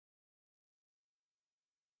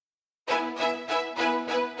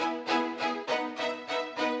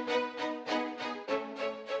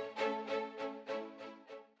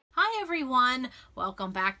everyone,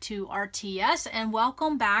 welcome back to RTS and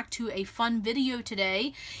welcome back to a fun video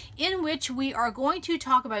today in which we are going to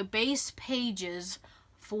talk about base pages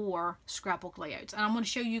for scrapbook layouts, and I'm going to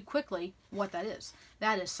show you quickly what that is.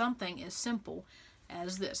 That is something as simple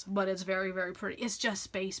as this, but it's very, very pretty. It's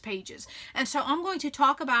just base pages. And so I'm going to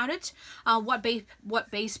talk about it, what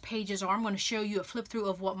base pages are. I'm going to show you a flip through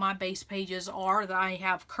of what my base pages are that I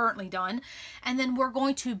have currently done, and then we're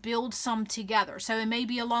going to build some together. So it may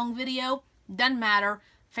be a long video, doesn't matter.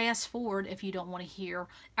 Fast forward if you don't want to hear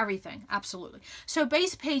everything. Absolutely. So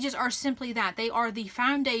base pages are simply that. They are the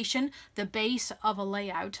foundation, the base of a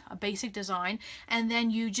layout, a basic design, and then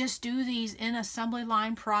you just do these in assembly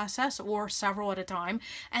line process or several at a time,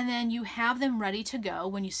 and then you have them ready to go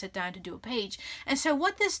when you sit down to do a page. And so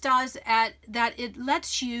what this does that it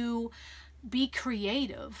lets you be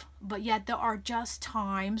creative, but yet there are just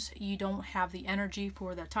times you don't have the energy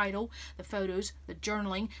for the title, the photos, the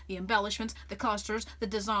journaling, the embellishments, the clusters, the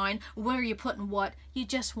design, where you're putting what. You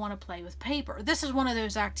just want to play with paper. This is one of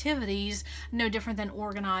those activities, no different than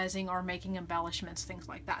organizing or making embellishments, things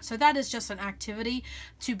like that. So that is just an activity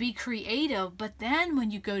to be creative, but then when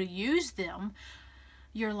you go to use them,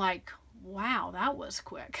 you're like, wow, that was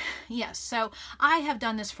quick. Yes, so I have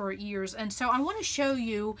done this for years, and so I want to show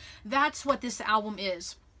you that's what this album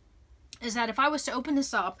is that if I was to open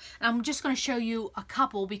this up, and I'm just going to show you a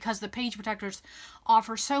couple because the page protectors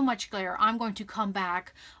offer so much glare, I'm going to come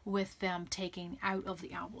back with them taking out of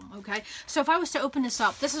the album, okay? So if I was to open this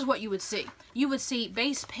up, this is what you would see. You would see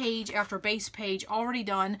base page after base page already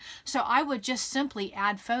done, so I would just simply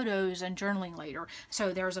add photos and journaling later.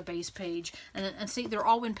 So there's a base page, and see, they're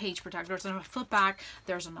all in page protectors, and if I flip back,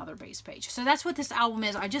 there's another base page. So that's what this album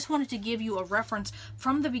is. I just wanted to give you a reference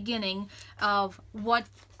from the beginning of what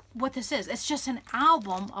this is. It's just an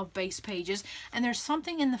album of base pages, and there's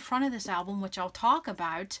something in the front of this album which I'll talk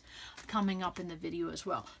about coming up in the video as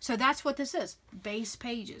well. So that's what this is, base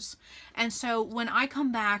pages. And so when I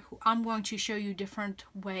come back, I'm going to show you different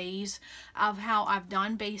ways of how I've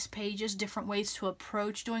done base pages, different ways to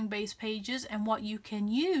approach doing base pages, and what you can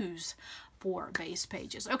use for base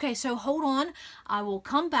pages. Okay, so hold on, I will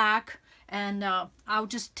come back and I'll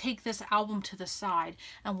just take this album to the side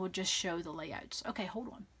and we'll just show the layouts. Okay, hold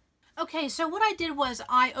on. Okay, so what I did was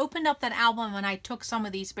I opened up that album and I took some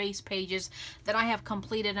of these base pages that I have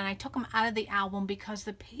completed and I took them out of the album because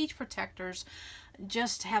the page protectors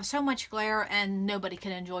just have so much glare and nobody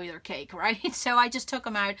can enjoy their cake, right? So I just took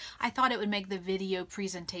them out. I thought it would make the video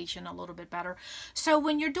presentation a little bit better. So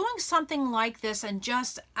when you're doing something like this and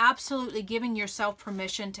just absolutely giving yourself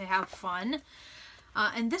permission to have fun,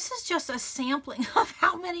 and this is just a sampling of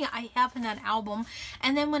how many I have in that album.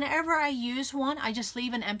 And then whenever I use one, I just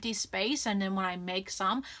leave an empty space. And then when I make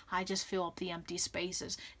some, I just fill up the empty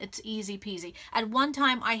spaces. It's easy peasy. At one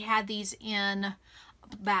time, I had these in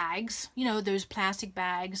bags, you know, those plastic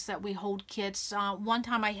bags that we hold kits. One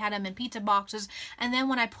time I had them in pizza boxes, and then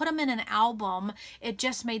when I put them in an album, it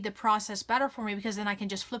just made the process better for me because then I can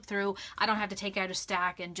just flip through. I don't have to take out a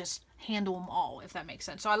stack and just handle them all, if that makes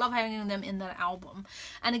sense. So I love having them in the album.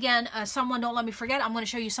 And again, someone don't let me forget, I'm going to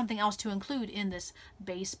show you something else to include in this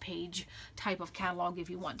base page type of catalog if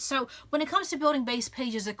you want. So when it comes to building base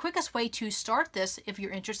pages, the quickest way to start this, if you're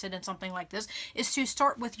interested in something like this, is to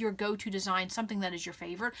start with your go-to design, something that is your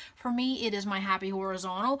favorite. For me, it is my Happy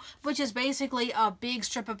Horizontal, which is basically a big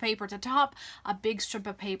strip of paper at the top, a big strip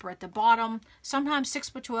of paper at the bottom, sometimes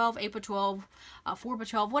 6x12, 8x12,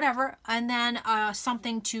 4x12, whatever, and then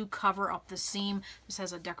something to cover up the seam. This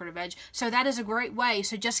has a decorative edge. So that is a great way.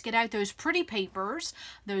 So just get out those pretty papers,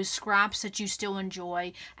 those scraps that you still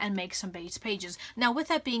enjoy, and make some base pages. Now with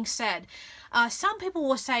that being said, some people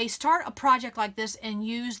will say start a project like this and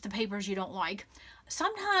use the papers you don't like.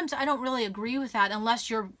 Sometimes I don't really agree with that unless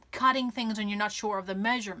you're cutting things and you're not sure of the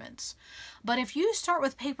measurements. But if you start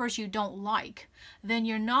with papers you don't like, then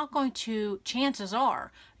you're not going to, chances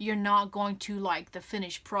are, you're not going to like the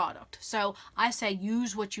finished product. So I say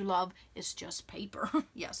use what you love. It's just paper.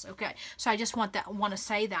 Yes, okay. So I just want to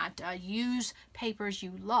say that use papers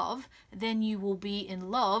you love, then you will be in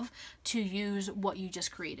love to use what you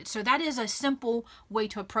just created. So that is a simple way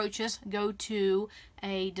to approach this. Go to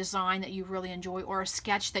a design that you really enjoy or a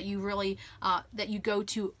sketch that you really that you go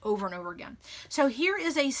to over and over again. So here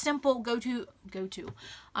is a simple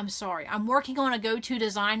I'm sorry, I'm working on a go-to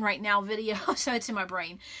design right now video, so it's in my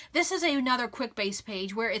brain. This is another quick base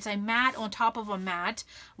page where it's a mat on top of a mat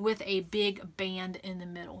with a big band in the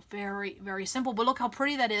middle. Very, very simple, but look how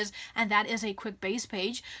pretty that is, and that is a quick base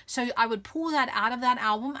page. So I would pull that out of that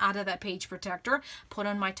album, out of that page protector, put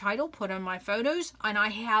on my title, put on my photos, and I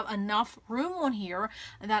have enough room on here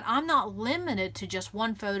that I'm not limited to just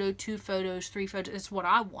 1 photo, 2 photos, 3 photos. It's what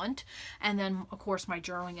I want. And then, of course, my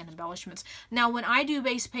journaling and embellishments. Now, when I do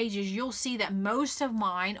base pages, you'll see that most of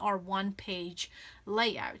mine are 1-page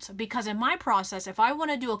layouts, because in my process, if I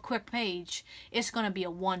want to do a quick page, it's going to be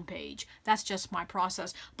a 1-page. That's just my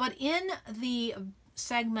process. But in the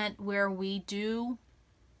segment where we do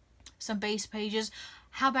some base pages,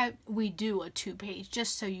 how about we do a 2-page,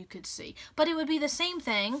 just so you could see. But it would be the same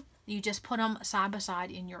thing. You just put them side by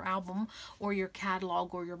side in your album or your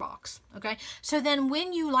catalog or your box. Okay, so then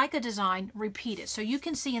when you like a design, repeat it. So you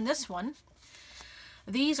can see in this one,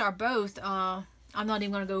 these are both I'm not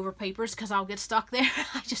even going to go over papers because I'll get stuck there.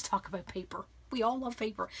 I just talk about paper. We all love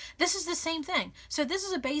paper. This is the same thing. So this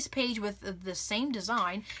is a base page with the same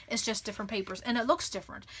design. It's just different papers, and it looks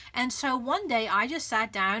different. And so one day I just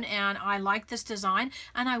sat down and I liked this design,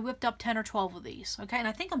 and I whipped up 10 or 12 of these. Okay, and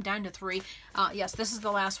I think I'm down to 3. Yes, this is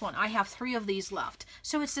the last one. I have 3 of these left.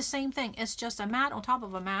 So it's the same thing. It's just a mat on top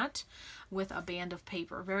of a mat with a band of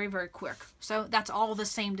paper. Very, very quick. So that's all the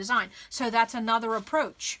same design. So that's another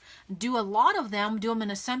approach. Do a lot of them, do them in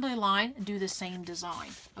assembly line, do the same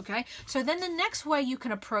design. Okay, so then the next way you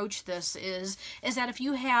can approach this is that if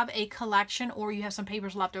you have a collection or you have some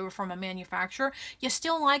papers left over from a manufacturer, you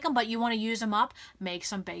still like them but you want to use them up, make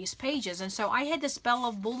some base pages. And so I had this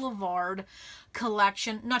Bella Boulevard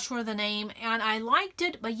collection, not sure of the name, and I liked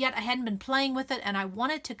it, but yet I hadn't been playing with it, and I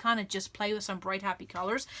wanted to kind of just play with some bright, happy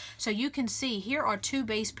colors. So you can see here are 2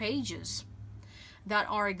 base pages that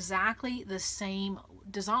are exactly the same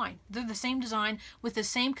design. They're the same design with the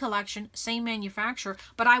same collection, same manufacturer,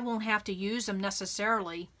 but I won't have to use them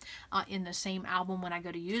necessarily in the same album when I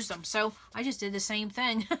go to use them. So I just did the same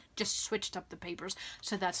thing, just switched up the papers.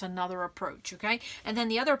 So that's another approach, okay? And then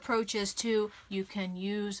the other approach is you can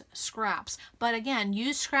use scraps. But again,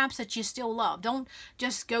 use scraps that you still love. Don't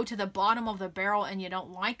just go to the bottom of the barrel and you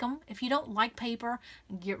don't like them. If you don't like paper,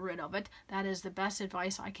 get rid of it. That is the best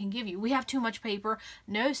advice I can give you. We have too much paper.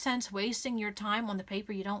 No sense wasting your time on the paper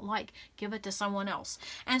you don't like. Give it to someone else.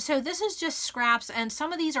 And so this is just scraps, and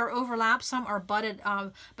some of these are overlapped, some are butted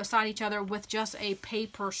beside each other with just a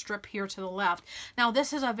paper strip here to the left. Now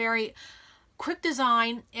this is a very quick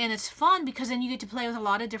design, and it's fun because then you get to play with a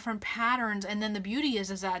lot of different patterns, and then the beauty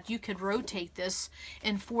is that you could rotate this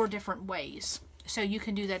in 4 different ways. So you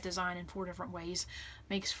can do that design in 4 different ways.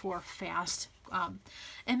 Makes for fast.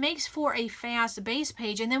 It makes for a fast base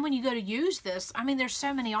page, and then when you go to use this, I mean, there's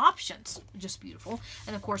so many options. Just beautiful.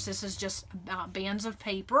 And of course, this is just bands of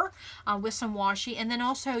paper with some washi. And then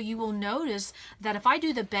also, you will notice that if I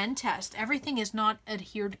do the bend test, everything is not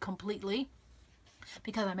adhered completely,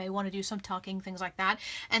 because I may want to do some tucking, things like that.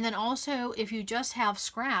 And then also, if you just have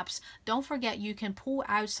scraps, don't forget you can pull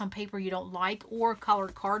out some paper you don't like or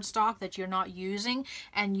colored cardstock that you're not using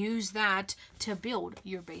and use that to build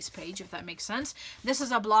your base page, if that makes sense. This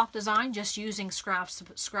is a block design just using scraps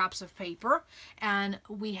of paper, and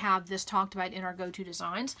we have this talked about in our go-to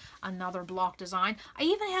designs. Another block design. I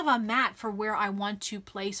even have a mat for where I want to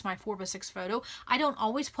place my 4x6 photo. I don't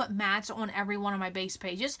always put mats on every one of my base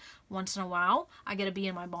pages. Once in a while I get a bee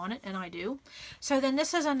in my bonnet, and I do. So then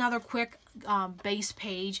this is another quick base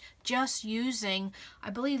page just using,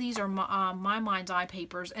 I believe these are my mind's eye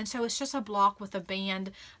papers, and so it's just a block with a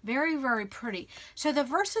band. Very, very pretty. So the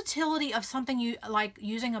versatility of something you like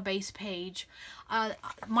using a base page,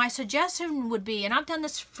 my suggestion would be, and I've done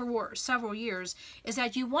this for several years, is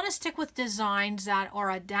that you want to stick with designs that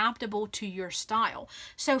are adaptable to your style.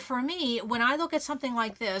 So for me, when I look at something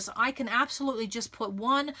like this, I can absolutely just put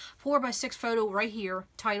one 4x6 photo right here,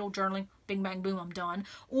 title, journaling, bing, bang, boom, I'm done.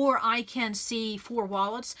 Or I can see 4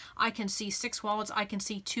 wallets, I can see 6 wallets, I can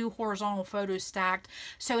see 2 horizontal photos stacked.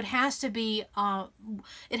 So it has to be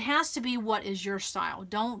what is your style.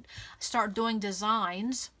 Don't start doing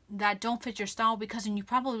designs that don't fit your style, because then you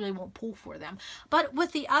probably won't pull for them. But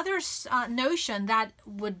with the other notion, that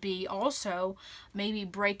would be also maybe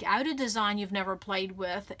break out a design you've never played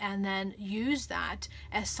with and then use that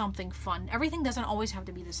as something fun. Everything doesn't always have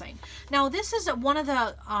to be the same. Now this is one of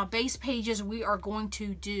the base pages we are going to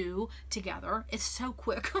do together. It's so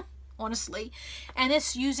quick. Honestly, and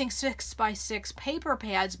it's using 6x6 paper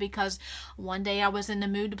pads, because one day I was in the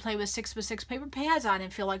mood to play with 6x6 paper pads. I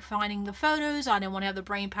didn't feel like finding the photos. I didn't want to have the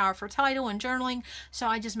brain power for title and journaling, so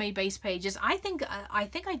I just made base pages. I think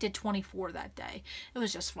I did 24 that day. It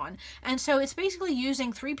was just fun. And so it's basically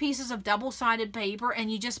using 3 pieces of double-sided paper,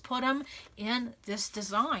 and you just put them in this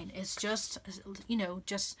design. It's just, you know,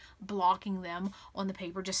 just blocking them on the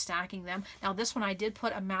paper, just stacking them. Now this one I did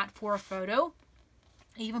put a mat for a photo.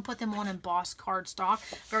 I even put them on embossed cardstock.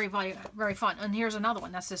 Very, very, very fun. And here's another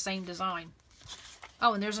one. That's the same design.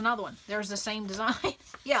 Oh, and there's another one. There's the same design.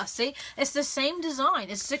 Yeah, see? It's the same design.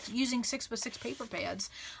 It's using 6x6 paper pads,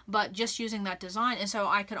 but just using that design. And so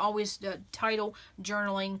I could always title,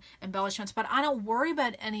 journaling, embellishments, but I don't worry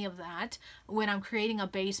about any of that when I'm creating a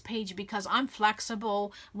base page because I'm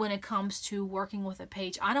flexible when it comes to working with a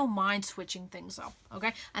page. I don't mind switching things up,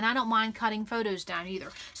 okay? And I don't mind cutting photos down either.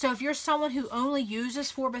 So if you're someone who only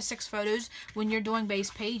uses 4x6 photos when you're doing base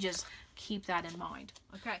pages, keep that in mind.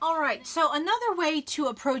 Okay. All right. So another way to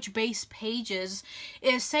approach base pages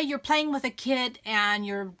is, say you're playing with a kit and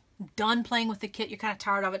you're done playing with the kit, you're kind of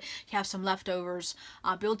tired of it, you have some leftovers,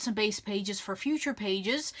 build some base pages for future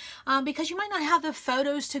pages because you might not have the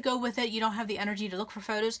photos to go with it, you don't have the energy to look for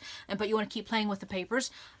photos, but you want to keep playing with the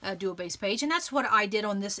papers, do a base page. And that's what I did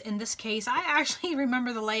on this. In this case, I actually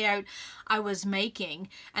remember the layout I was making,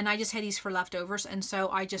 and I just had these for leftovers, and so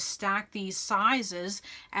I just stacked these sizes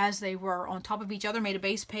as they were on top of each other, made a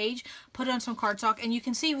base page, put it on some cardstock, and you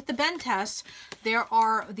can see with the bend test,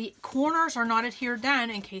 the corners are not adhered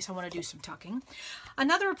down in case I want to do some tucking.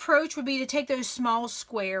 Another approach would be to take those small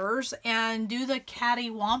squares and do the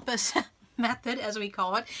cattywampus method, as we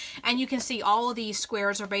call it, and you can see all of these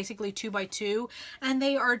squares are basically 2 by 2, and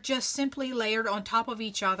they are just simply layered on top of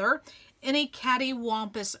each other in a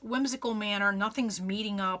cattywampus whimsical manner. Nothing's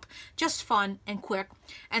meeting up, just fun and quick.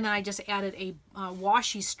 And then I just added a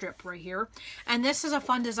washi strip right here, and this is a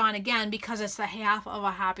fun design again because it's the half of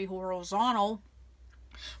a happy horizontal,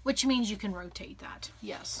 which means you can rotate that.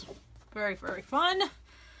 Yes, very, very fun.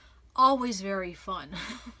 Always very fun.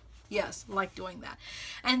 Yes, like doing that.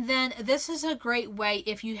 And then this is a great way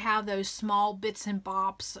if you have those small bits and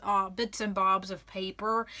bobs of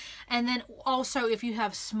paper. And then also if you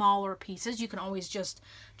have smaller pieces, you can always just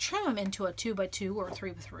trim them into a 2 by 2 or a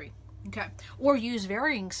 3 by 3. Okay, or use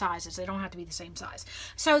varying sizes. They don't have to be the same size.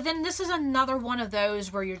 So then this is another one of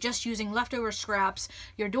those where you're just using leftover scraps,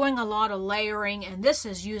 you're doing a lot of layering, and this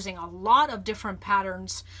is using a lot of different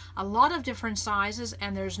patterns, a lot of different sizes,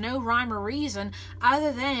 and there's no rhyme or reason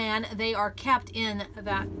other than they are kept in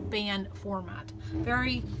that band format.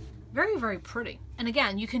 Very, very, very pretty. And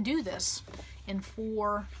again, you can do this in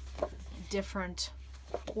 4 different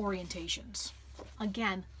orientations.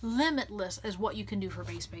 Again, limitless is what you can do for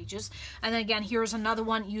base pages. And then again, here's another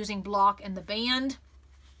one using block and the band.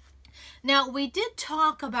 Now, we did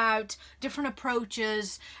talk about different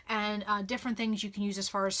approaches and different things you can use as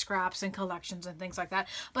far as scraps and collections and things like that.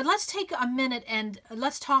 But let's take a minute and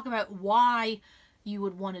let's talk about why you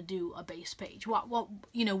would want to do a base page. Well,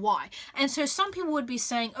 you know, why? And so some people would be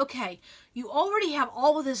saying, okay, you already have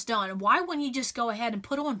all of this done. Why wouldn't you just go ahead and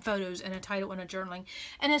put on photos and a title and a journaling?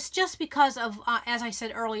 And it's just because of, as I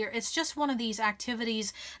said earlier, it's just one of these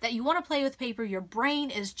activities that you want to play with paper. Your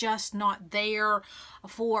brain is just not there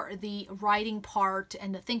for the writing part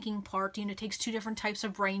and the thinking part. You know, it takes 2 different types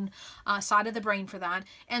of brain, side of the brain for that.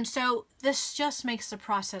 And so this just makes the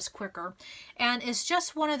process quicker. And it's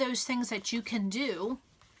just one of those things that you can do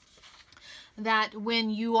that when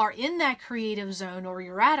you are in that creative zone, or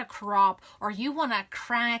you're at a crop, or you want to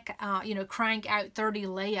crank out 30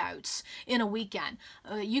 layouts in a weekend,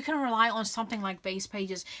 you can rely on something like base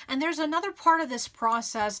pages. And there's another part of this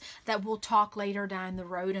process that we'll talk later down the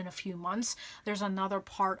road in a few months. There's another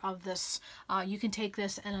part of this. You can take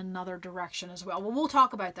this in another direction as well. Well, we'll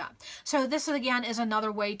talk about that. So this again is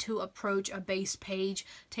another way to approach a base page,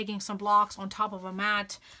 taking some blocks on top of a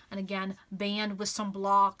mat, and again, band with some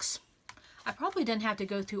blocks. I probably didn't have to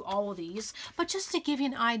go through all of these, but just to give you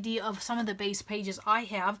an idea of some of the base pages I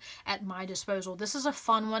have at my disposal. This is a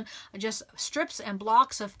fun one, just strips and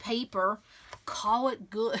blocks of paper. Call it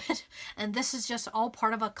good. And this is just all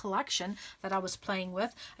part of a collection that I was playing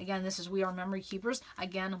with. Again, this is We Are Memory Keepers.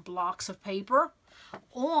 Again, blocks of paper.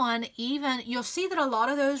 You'll see that a lot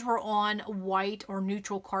of those were on white or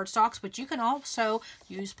neutral cardstocks, but you can also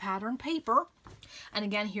use pattern paper. And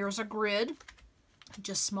again, here's a grid.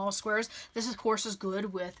 Just small squares. This, of course, is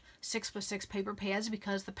good with 6x6 paper pads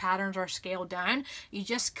because the patterns are scaled down. You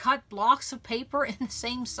just cut blocks of paper in the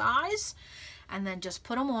same size and then just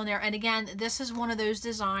put them on there. And again, this is one of those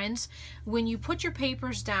designs. When you put your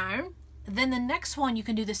papers down, then the next one you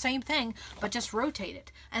can do the same thing, but just rotate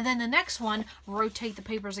it. And then the next one, rotate the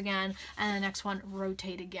papers again, and the next one,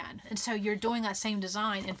 rotate again. And so you're doing that same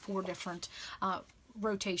design in 4 different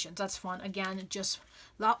rotations. That's fun. Again, just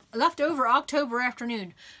leftover October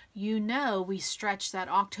afternoon. You know, we stretch that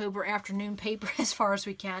October afternoon paper as far as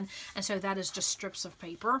we can, and so that is just strips of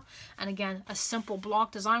paper. And again, a simple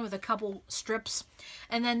block design with a couple strips.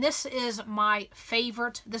 And then this is my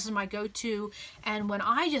favorite. This is my go-to, and when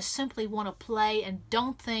I just simply want to play and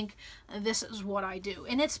don't think, this is what I do.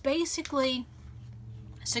 And it's basically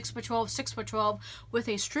 6x12, 6x12 with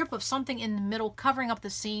a strip of something in the middle covering up the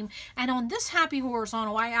seam. And on this happy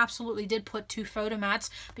horizontal, I absolutely did put 2 photo mats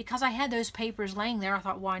because I had those papers laying there. I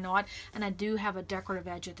thought, why not? And I do have a decorative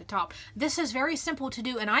edge at the top. This is very simple to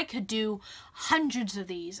do, and I could do hundreds of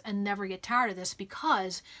these and never get tired of this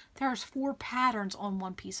because there's 4 patterns on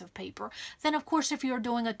one piece of paper. Then, of course, if you're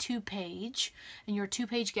doing a 2-page and you're a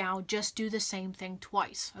 2-page gal, just do the same thing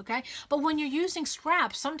twice, okay? But when you're using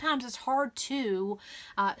scraps, sometimes it's hard to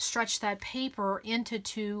stretch that paper into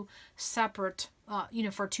 2 separate, you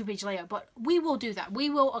know, for a 2-page layout. But we will do that. We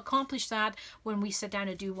will accomplish that when we sit down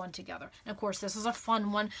and do one together. And of course, this is a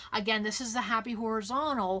fun one. Again, this is the happy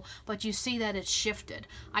horizontal, but you see that it's shifted.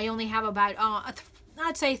 I only have about,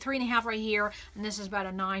 I'd say 3.5 right here, and this is about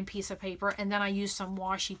a 9 piece of paper. And then I used some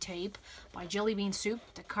washi tape by Jelly Bean Soup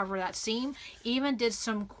to cover that seam. Even did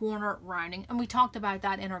some corner rounding, and we talked about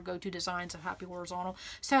that in our go-to designs of happy horizontal.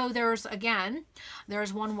 So there's, again,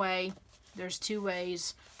 there's 1 way, there's 2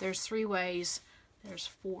 ways, there's 3 ways, there's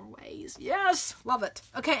 4 ways. Yes, love it.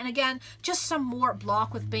 Okay, and again, just some more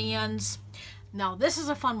block with bands. Now this is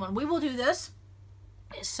a fun one. We will do this.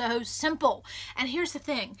 It's so simple. And here's the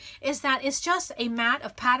thing, is that it's just a mat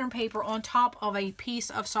of pattern paper on top of a piece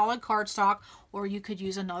of solid cardstock, or you could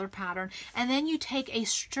use another pattern. And then you take a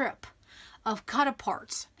strip of cut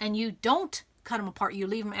aparts, and you don't cut them apart. You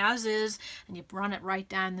leave them as is, and you run it right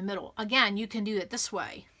down the middle. Again, you can do it this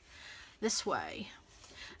way, this way,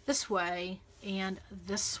 this way, and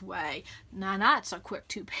this way. Now that's a quick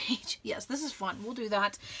 2-page. Yes, this is fun. We'll do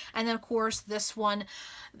that. And then of course this one,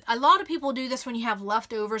 a lot of people do this when you have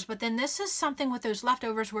leftovers, but then this is something with those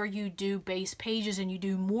leftovers where you do base pages and you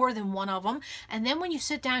do more than one of them. And then when you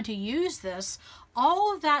sit down to use this,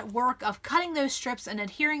 all of that work of cutting those strips and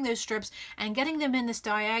adhering those strips and getting them in this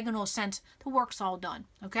diagonal sense, the work's all done,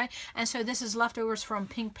 okay? And so this is leftovers from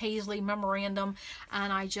Pink Paisley Memorandum,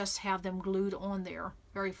 and I just have them glued on there.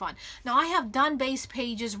 Very fun. Now I have done base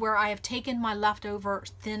pages where I have taken my leftover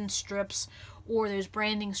thin strips or those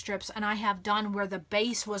branding strips, and I have done where the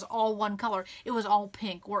base was all one color. It was all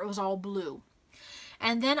pink or it was all blue.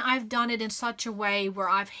 And then I've done it in such a way where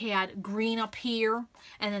I've had green up here,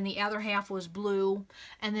 and then the other half was blue.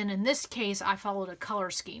 And then in this case, I followed a color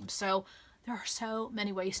scheme. So there are so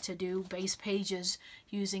many ways to do base pages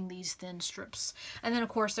using these thin strips. And then of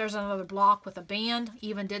course, there's another block with a band.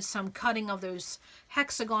 Even did some cutting of those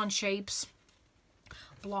hexagon shapes.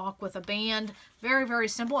 Block with a band. Very, very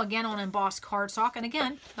simple. Again, on embossed cardstock. And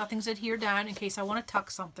again, nothing's adhered down in case I want to tuck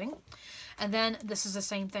something. And then this is the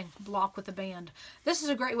same thing, block with a band. This is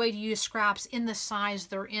a great way to use scraps in the size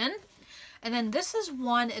they're in. And then this is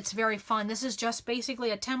one, it's very fun. This is just basically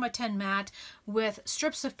a 10 by 10 mat with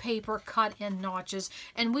strips of paper cut in notches.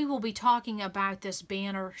 And we will be talking about this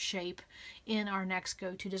banner shape in our next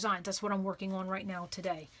go-to designs. That's what I'm working on right now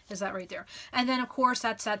today, is that right there. And then of course,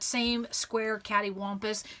 that's that same square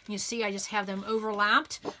cattywampus. You see, I just have them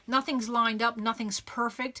overlapped. Nothing's lined up, nothing's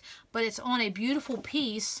perfect, but it's on a beautiful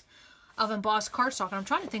piece of embossed cardstock. And I'm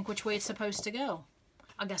trying to think which way it's supposed to go.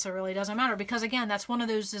 I guess it really doesn't matter because again, that's one of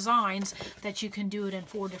those designs that you can do it in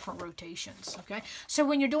 4 different rotations, okay? So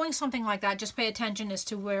when you're doing something like that, just pay attention as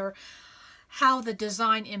to how the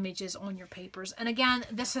design image is on your papers. And again,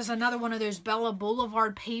 this is another one of those Bella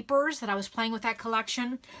Boulevard papers that I was playing with that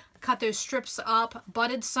collection. Cut those strips up,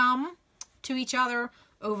 butted some to each other,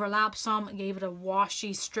 overlapped some, gave it a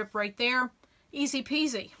washi strip right there. Easy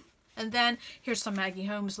peasy. And then here's some Maggie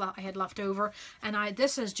Holmes I had left over. And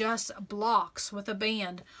this is just blocks with a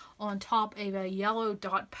band on top of a yellow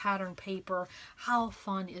dot pattern paper. How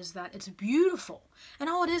fun is that? It's beautiful. And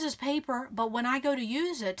all it is paper, but when I go to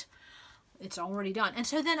use it, it's already done. And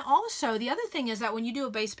so then also the other thing is that when you do a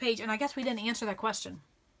base page, and I guess we didn't answer that question,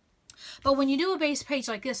 but when you do a base page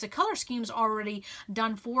like this, the color scheme's already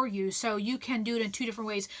done for you. So you can do it in 2 different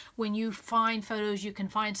ways. When you find photos, you can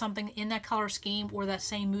find something in that color scheme or that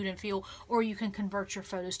same mood and feel, or you can convert your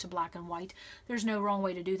photos to black and white. There's no wrong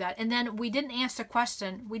way to do that. And then we didn't answer the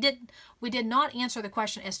question. We did not answer the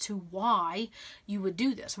question as to why you would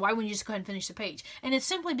do this. Why wouldn't you just go ahead and finish the page? And it's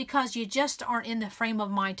simply because you just aren't in the frame of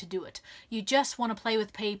mind to do it. You just want to play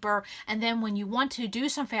with paper. And then when you want to do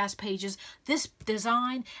some fast pages, this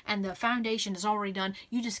design and the foundation is already done.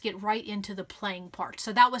 You just get right into the playing part.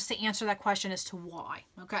 So that was to answer that question as to why.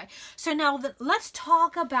 Okay. So now let's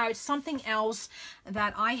talk about something else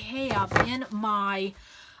that I have in my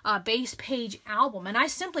base page album. And I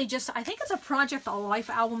simply I think it's a Project Life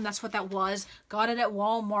album. That's what that was. Got it at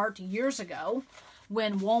Walmart years ago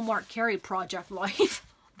when Walmart carried Project Life.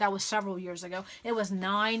 That was several years ago. It was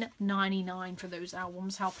 $9.99 for those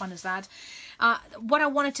albums. How fun is that? What I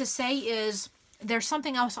wanted to say is there's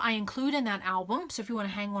something else I include in that album. So if you want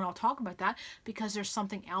to hang on, I'll talk about that, because there's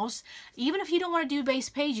something else. Even if you don't want to do base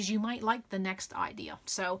pages, you might like the next idea.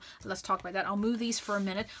 So let's talk about that. I'll move these for a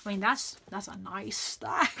minute. I mean, that's a nice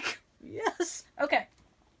stack. Yes. Okay.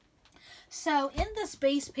 So in this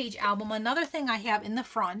base page album, another thing I have in the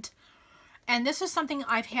front, and this is something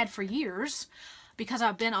I've had for years because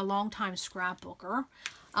I've been a long time scrapbooker.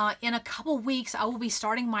 In a couple weeks, I will be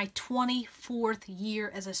starting my 24th year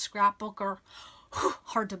as a scrapbooker.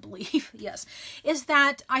 Hard to believe, yes, is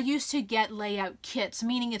that I used to get layout kits,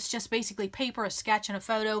 meaning it's just basically paper, a sketch, and a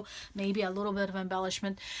photo, maybe a little bit of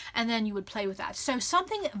embellishment, and then you would play with that. So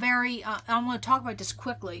something very, I'm going to talk about this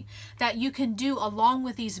quickly, that you can do along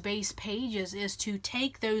with these base pages is to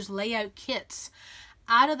take those layout kits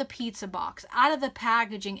out of the pizza box, out of the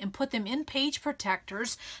packaging, and put them in page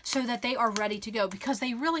protectors so that they are ready to go, because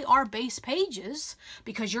they really are base pages,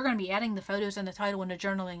 because you're going to be adding the photos and the title and the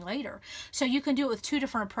journaling later. So you can do it with two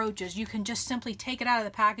different approaches. You can just simply take it out of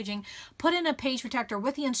the packaging, put in a page protector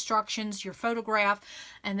with the instructions, your photograph,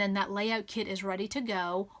 and then that layout kit is ready to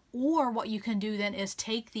go. Or what you can do then is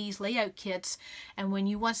take these layout kits, and when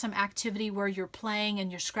you want some activity where you're playing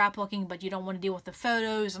and you're scrapbooking but you don't want to deal with the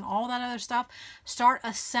photos and all that other stuff, start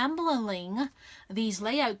assembling these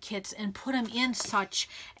layout kits and put them in such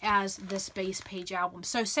as this base page album.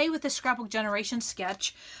 So say with the Scrapbook Generation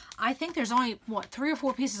sketch, I think there's only, what, 3 or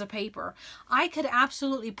 4 pieces of paper. I could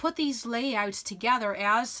absolutely put these layouts together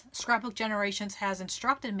as Scrapbook Generations has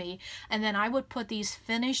instructed me, and then I would put these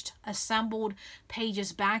finished, assembled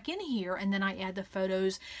pages back in here, and then I add the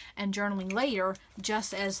photos and journaling later,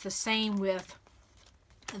 just as the same with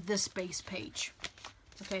this base page.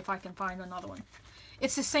 Okay, if I can find another one.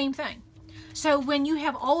 It's the same thing. So when you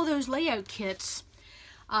have all of those layout kits,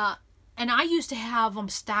 and I used to have them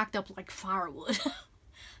stacked up like firewood.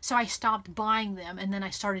 So I stopped buying them, and then I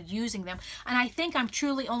started using them. And I think I'm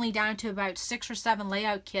truly only down to about 6 or 7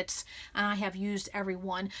 layout kits, and I have used every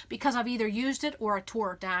one because I've either used it or I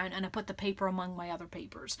tore it down and I put the paper among my other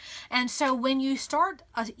papers. And so when you start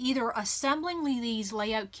either assembling these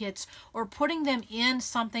layout kits or putting them in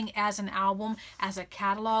something as an album, as a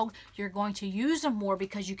catalog, you're going to use them more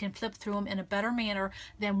because you can flip through them in a better manner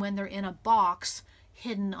than when they're in a box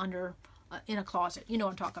hidden under in a closet. You know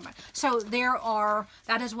what I'm talking about. So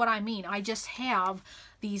that is what I mean. I just have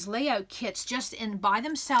these layout kits just by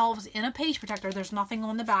themselves in a page protector. There's nothing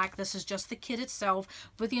on the back. This is just the kit itself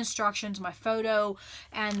with the instructions, my photo,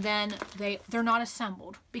 and then they're not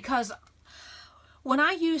assembled. Because when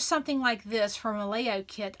I use something like this from a layout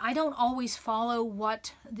kit, I don't always follow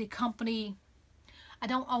what the company, I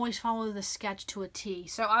don't always follow the sketch to a T.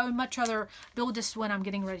 So I would much rather build this when I'm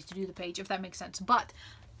getting ready to do the page, if that makes sense. But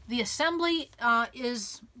the assembly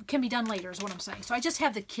can be done later is what I'm saying. So I just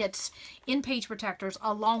have the kits in page protectors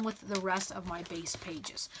along with the rest of my base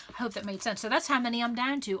pages. I hope that made sense. So that's how many I'm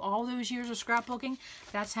down to. All those years of scrapbooking,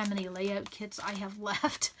 that's how many layout kits I have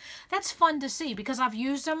left. That's fun to see because I've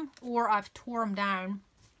used them or I've tore them down.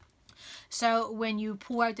 So when you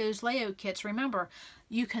pull out those layout kits, remember,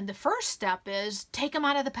 the first step is take them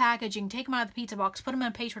out of the packaging, take them out of the pizza box, put them in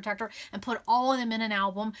a page protector, and put all of them in an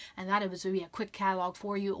album, and that would be a quick catalog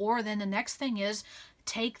for you. Or then the next thing is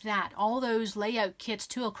take all those layout kits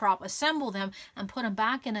to a crop, assemble them, and put them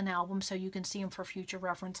back in an album so you can see them for future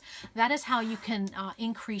reference. That is how you can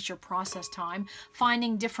increase your process time,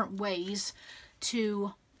 finding different ways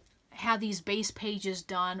to have these base pages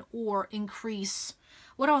done or increase,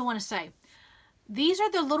 what do I want to say? These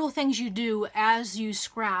are the little things you do as you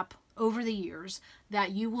scrap over the years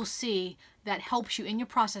that you will see that helps you in your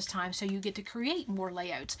process time so you get to create more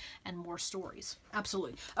layouts and more stories.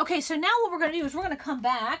 Absolutely. Okay, so now what we're going to do is we're going to come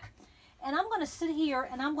back and I'm going to sit here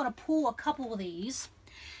and I'm going to pull a couple of these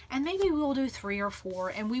and maybe we'll do 3 or 4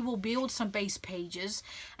 and we will build some base pages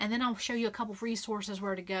and then I'll show you a couple of resources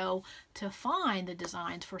where to go to find the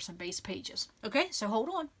designs for some base pages. Okay, so hold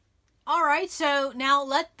on. Alright, so now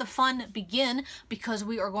let the fun begin because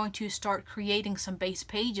we are going to start creating some base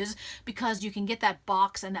pages because you can get that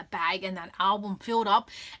box and that bag and that album filled up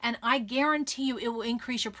and I guarantee you it will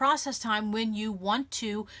increase your process time when you want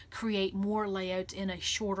to create more layouts in a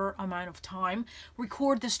shorter amount of time.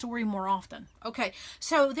 Record the story more often. Okay,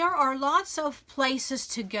 so there are lots of places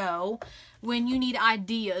to go when you need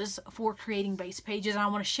ideas for creating base pages, and I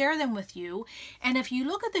want to share them with you. And if you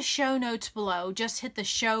look at the show notes below, just hit the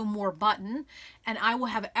show more button and I will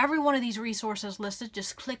have every one of these resources listed.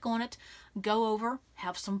 Just click on it, go over,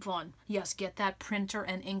 have some fun. Yes, get that printer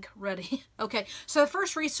and ink ready. Okay, so the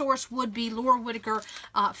first resource would be Laura Whitaker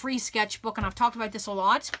free sketchbook, and I've talked about this a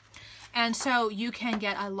lot. And so you can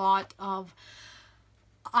get a lot of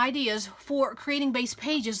ideas for creating base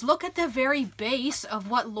pages, look at the very base of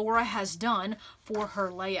what Laura has done for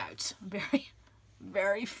her layouts. Very,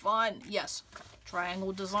 very fun. Yes,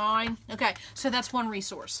 triangle design. Okay, so that's one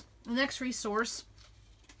resource. The next resource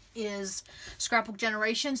is Scrapbook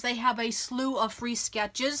Generations. They have a slew of free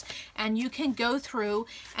sketches, and you can go through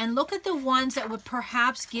and look at the ones that would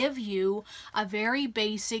perhaps give you a very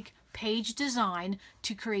basic page design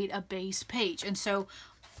to create a base page. And so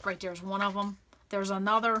right there's one of them. There's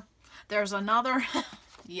another. There's another.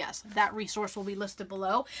 Yes, that resource will be listed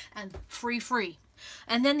below, and free.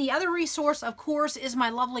 And then the other resource, of course, is my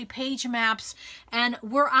lovely page maps, and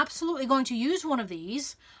we're absolutely going to use one of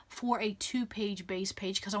these for a 2-page base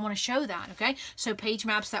page because I want to show that. Okay, so page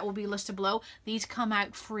maps that will be listed below. These come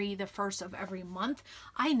out free the first of every month.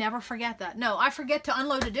 I never forget that. No, I forget to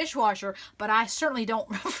unload a dishwasher, but I certainly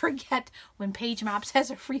don't forget when page maps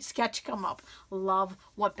has a free sketch come up. Love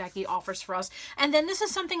what Becky offers for us. And then this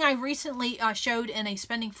is something I recently showed in a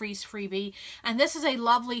Spending Freeze freebie, and this is a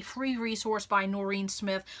lovely free resource by Noreen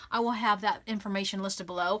Smith. I will have that information listed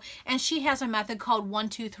below, and she has a method called 1,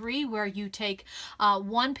 2, 3 where you take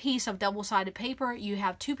one piece of double-sided paper, you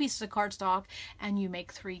have 2 pieces of cardstock, and you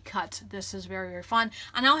make 3 cuts. This is very, very fun,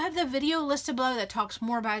 and I'll have the video listed below that talks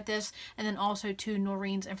more about this, and then also to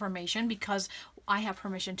Noreen's information because I have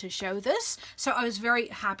permission to show this. So I was very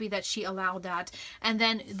happy that she allowed that. And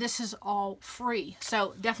then this is all free.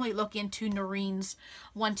 So definitely look into Noreen's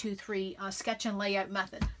 1, 2, 3 sketch and layout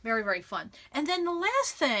method. Very, very fun. And then the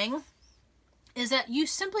last thing is that you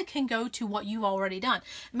simply can go to what you've already done.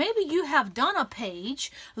 Maybe you have done a page,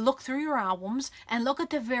 look through your albums, and look at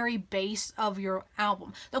the very base of your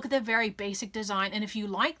album. Look at the very basic design, and if you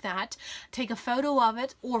like that, take a photo of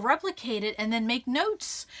it or replicate it and then make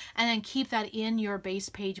notes and then keep that in your base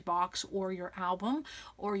page box or your album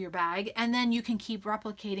or your bag, and then you can keep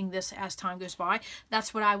replicating this as time goes by.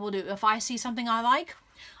 That's what I will do. If I see something I like,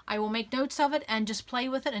 I will make notes of it and just play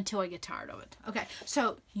with it until I get tired of it. Okay,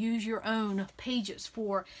 so use your own pages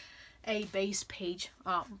for a base page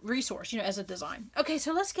resource, you know, as a design. Okay,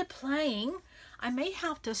 so let's get playing. I may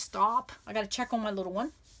have to stop. I got to check on my little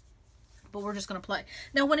one, but we're just going to play.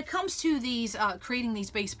 Now, when it comes to these creating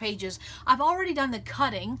these base pages, I've already done the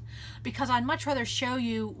cutting because I'd much rather show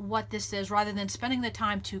you what this is rather than spending the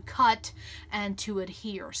time to cut and to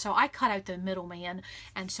adhere. So I cut out the middleman,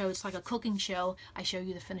 and so it's like a cooking show. I show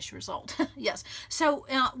you the finished result. Yes. So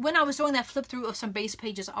when I was doing that flip through of some base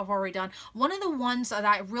pages I've already done, one of the ones that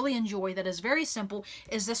I really enjoy that is very simple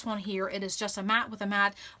is this one here. It is just a mat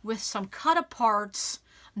with some cut aparts.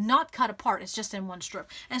 Not cut apart, it's just in one strip.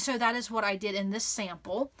 And so that is what I did in this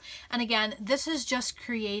sample. And again, this is just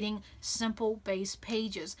creating simple base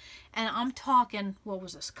pages. And I'm talking, what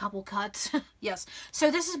was this, couple cuts? Yes. So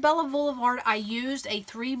this is Bella Boulevard. I used a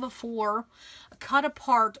 3x4 cut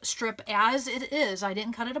apart strip as it is. I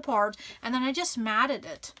didn't cut it apart. And then I just matted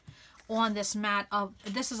it on this mat of,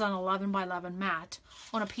 this is an 11x11 mat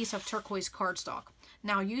on a piece of turquoise cardstock.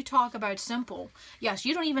 Now, you talk about simple. Yes,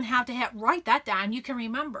 you don't even have to write that down. You can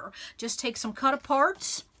remember. Just take some cut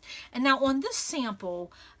aparts. And now on this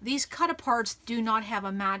sample, these cut aparts do not have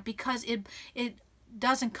a mat because it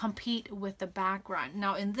doesn't compete with the background.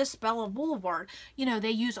 Now, in this Bella Boulevard, you know, they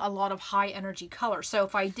use a lot of high energy color. So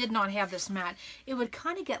if I did not have this mat, it would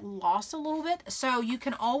kind of get lost a little bit. So you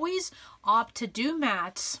can always opt to do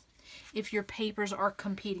mats if your papers are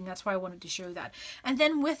competing. That's why I wanted to show that. And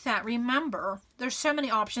then with that, remember, there's so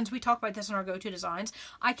many options. We talk about this in our go-to designs.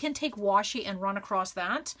 I can take washi and run across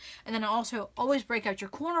that. And then I also always break out your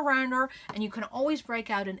corner rounder, and you can always break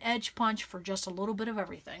out an edge punch for just a little bit of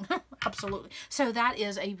everything. Absolutely. So that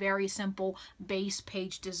is a very simple base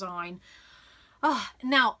page design.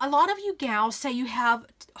 Now, a lot of you gals say you have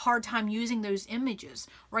a hard time using those images.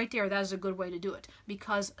 Right there, that is a good way to do it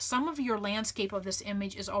because some of your landscape of this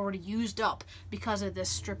image is already used up because of this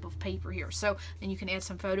strip of paper here. So then you can add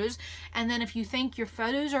some photos. And then if you think your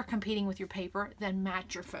photos are competing with your paper, then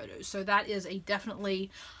match your photos. So that is definitely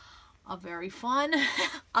a very fun.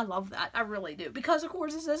 I love that. I really do. Because, of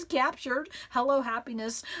course, it says captured. Hello,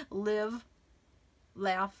 happiness. Live,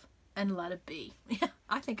 laugh, and let it be.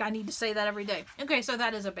 I think I need to say that every day. Okay, so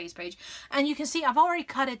that is a base page. And you can see I've already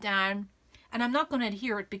cut it down, and I'm not going to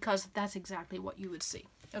adhere it because that's exactly what you would see.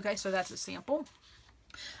 Okay, so that's a sample.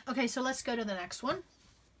 Okay, so let's go to the next one.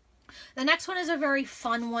 The next one is a very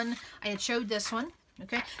fun one. I had showed this one.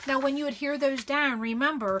 Okay, now when you adhere those down,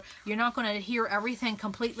 remember, you're not going to adhere everything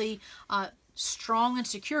completely strong and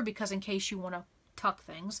secure because in case you want to tuck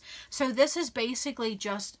things. So this is basically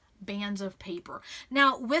just bands of paper.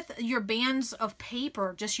 Now with your bands of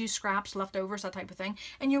paper, just use scraps, leftovers, that type of thing,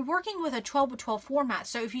 and you're working with a 12x12 format.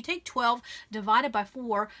 So if you take 12 divided by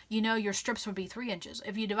 4, you know your strips would be 3 inches.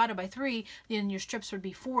 If you divide it by 3, then your strips would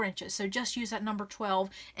be 4 inches. So just use that number 12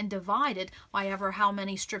 and divide it by ever how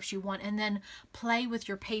many strips you want, and then play with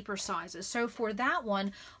your paper sizes. So for that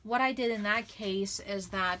one, what I did in that case is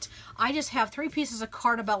that I just have 3 pieces of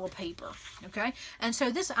Cardabella paper, okay? And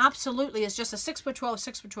so this absolutely is just a 6x12,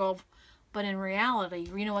 6x12, but in reality,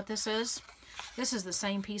 you know what this is? This is the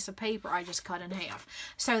same piece of paper I just cut in half.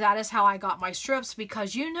 So that is how I got my strips,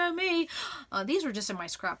 because you know me, these were just in my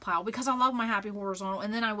scrap pile because I love my happy horizontal,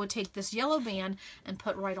 and then I would take this yellow band and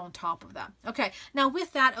put right on top of that. Okay, now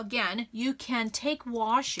with that, again, you can take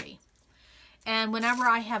washi. And whenever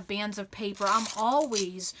I have bands of paper, I'm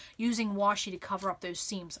always using washi to cover up those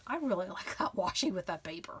seams. I really like that washi with that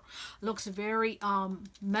paper. It looks very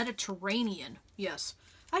Mediterranean. Yes.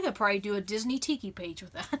 I could probably do a Disney Tiki page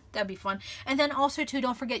with that. That'd be fun. And then also, too,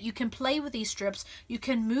 don't forget, you can play with these strips. You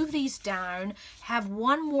can move these down, have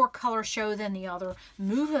one more color show than the other,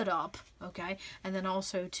 move it up, okay? And then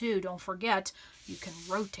also, too, don't forget, you can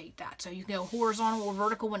rotate that. So you can go horizontal or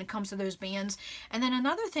vertical when it comes to those bands. And then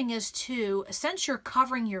another thing is, too, since you're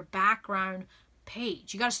covering your background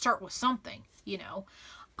page, you got to start with something, you know.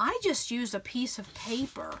 I just used a piece of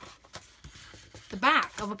paper, the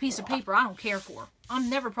back of a piece of paper I don't care for. I'm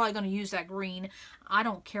never probably going to use that green. I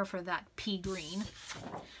don't care for that pea green.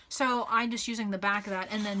 So I'm just using the back of that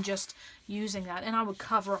and then just using that. And I would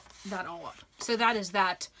cover that all up. So that is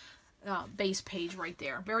that base page right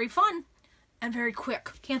there. Very fun and very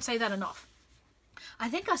quick. Can't say that enough. I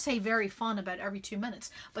think I say very fun about every 2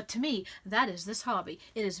 minutes, but to me, that is this hobby.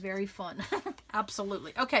 It is very fun.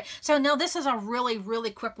 Absolutely. Okay, so now this is a really,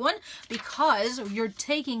 really quick one because you're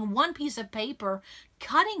taking one piece of paper,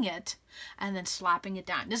 cutting it, and then slapping it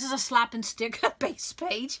down. This is a slap and stick base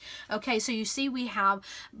page. Okay, so you see we have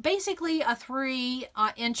basically a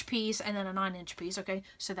 3-inch piece and then a 9-inch piece. Okay,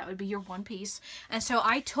 so that would be your one piece. And so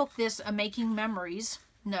I took this Making Memories.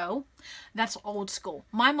 No, that's old school.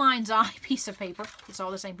 My mind's eye piece of paper. It's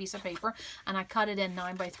all the same piece of paper. And I cut it in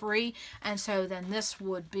 9x3. And so then this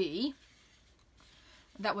would be,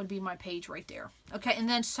 that would be my page right there. Okay, and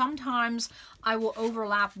then sometimes I will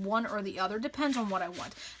overlap one or the other. Depends on what I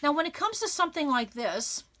want. Now, when it comes to something like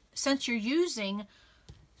this, since you're using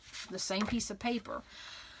the same piece of paper,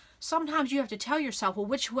 sometimes you have to tell yourself, well,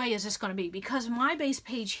 which way is this going to be? Because my base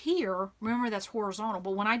page here, remember that's horizontal,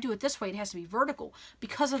 but when I do it this way, it has to be vertical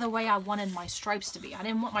because of the way I wanted my stripes to be. I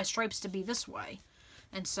didn't want my stripes to be this way.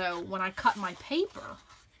 And so when I cut my paper,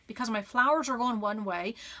 because my flowers are going one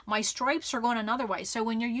way, my stripes are going another way. So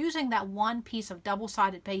when you're using that one piece of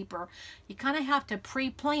double-sided paper, you kind of have to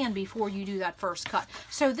pre-plan before you do that first cut.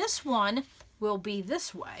 So this one will be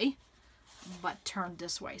this way, but turned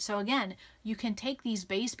this way. So again, you can take these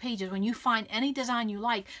base pages, when you find any design you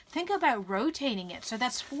like, think about rotating it. So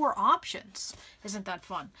that's 4 options. Isn't that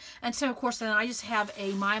fun? And so of course then I just have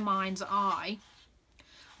a My Mind's Eye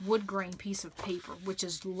wood grain piece of paper, which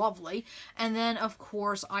is lovely. And then of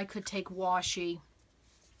course I could take washi.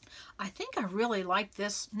 I think I really like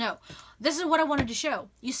this. No, this is what I wanted to show.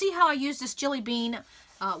 You see how I use this Jelly Bean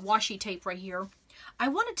washi tape right here? I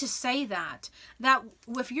wanted to say that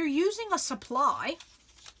if you're using a supply,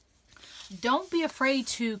 don't be afraid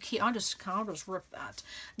to keep, I'll just rip that.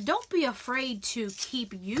 Don't be afraid to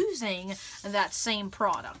keep using that same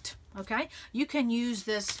product, okay? You can use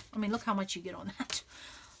this, I mean, look how much you get on that.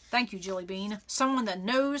 Thank you, Jelly Bean. Someone that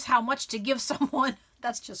knows how much to give someone.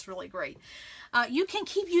 That's just really great. You can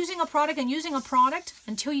keep using a product and using a product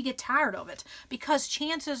until you get tired of it, because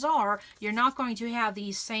chances are you're not going to have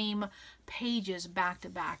these same pages back to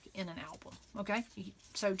back in an album. Okay,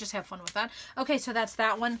 so just have fun with that. Okay, so that's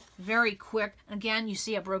that one. Very quick. Again, you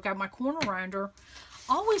see I broke out my corner rounder.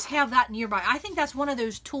 Always have that nearby. I think that's one of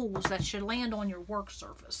those tools that should land on your work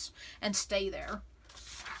surface and stay there.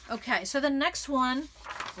 Okay, so the next one,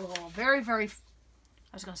 oh, very, very,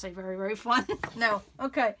 I was going to say very, very fun. No,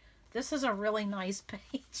 okay. This is a really nice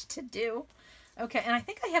page to do. Okay, and I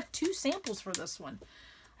think I have 2 samples for this one.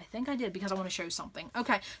 I think I did because I want to show something.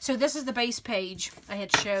 Okay, so this is the base page I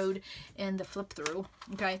had showed in the flip through.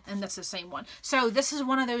 Okay, and that's the same one. So this is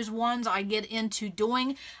one of those ones I get into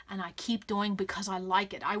doing and I keep doing because I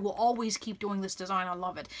like it. I will always keep doing this design. I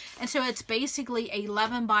love it. And so it's basically a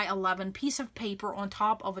 11 by 11 piece of paper on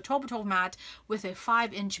top of a 12 by 12 mat with a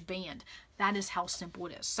 5-inch band. That is how simple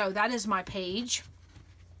it is. So that is my page.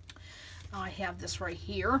 I have this right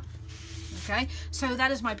here. Okay, so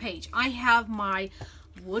that is my page. I have my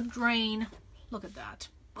wood grain. Look at that.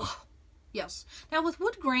 Ugh. Yes. Now with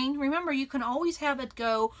wood grain, remember you can always have it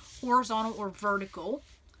go horizontal or vertical.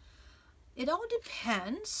 It all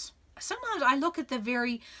depends. Sometimes I look at the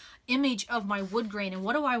very image of my wood grain and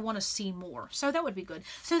what do I want to see more. So that would be good.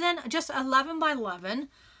 So then just 11 by 11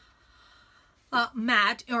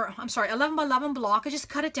 mat, or I'm sorry, 11 by 11 block. I just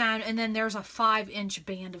cut it down, and then there's a 5-inch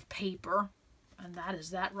band of paper. And that is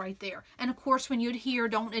that right there. And of course, when you adhere,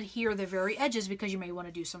 don't adhere the very edges because you may want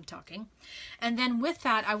to do some tucking. And then with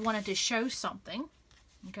that, I wanted to show something.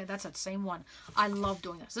 Okay, that's that same one. I love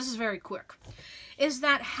doing this. This is very quick. Is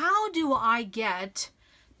that how do I get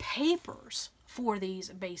papers for these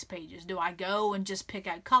base pages? Do I go and just pick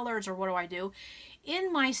out colors, or what do I do?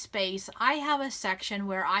 In my space, I have a section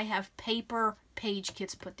where I have paper page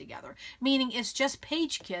kits put together, meaning it's just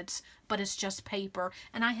page kits, but it's just paper,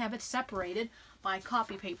 and I have it separated by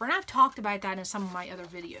copy paper. And I've talked about that in some of my other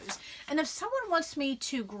videos. And if someone wants me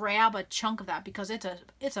to grab a chunk of that because it's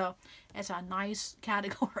a nice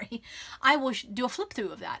category, I will do a flip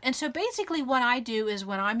through of that. And so basically what I do is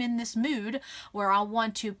when I'm in this mood where I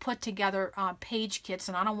want to put together page kits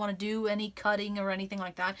and I don't want to do any cutting or anything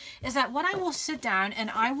like that, is that what I will sit down and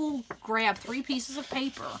I will grab 3 pieces of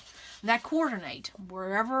paper that coordinate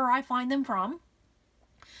wherever I find them from,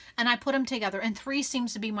 and I put them together, and 3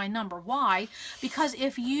 seems to be my number. Why? Because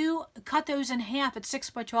if you cut those in half at 6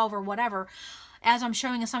 by 12 or whatever, as I'm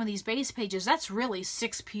showing in some of these base pages, that's really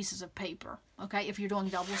 6 pieces of paper, okay, if you're doing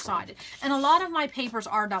double-sided. And a lot of my papers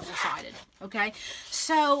are double-sided, okay?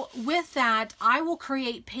 So with that, I will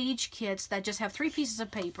create page kits that just have 3 pieces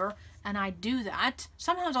of paper, and I do that.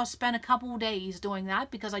 Sometimes I'll spend a couple days doing that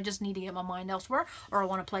because I just need to get my mind elsewhere, or I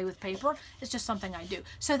want to play with paper. It's just something I do.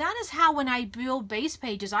 So that is how when I build base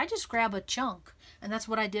pages, I just grab a chunk. And that's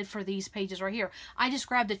what I did for these pages right here. I just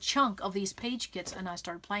grabbed a chunk of these page kits and I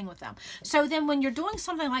started playing with them. So then when you're doing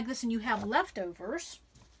something like this and you have leftovers,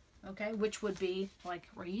 okay, which would be like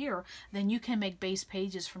right here, then you can make base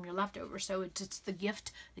pages from your leftovers. So it's the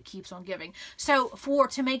gift that keeps on giving. So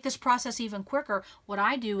to make this process even quicker, what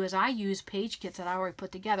I do is I use page kits that I already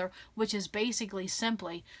put together, which is basically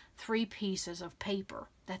simply 3 pieces of paper.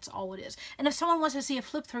 That's all it is. And if someone wants to see a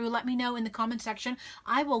flip through, let me know in the comment section.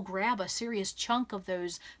 I will grab a serious chunk of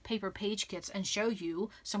those paper page kits and show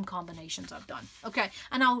you some combinations I've done. Okay,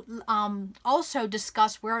 and I'll also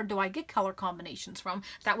discuss where do I get color combinations from.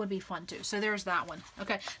 That would be fun too. So there's that one.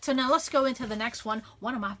 Okay, so now let's go into the next one.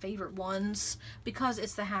 One of my favorite ones because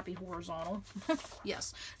it's the happy horizontal.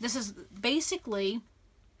 Yes, this is basically...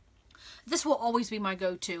 This will always be my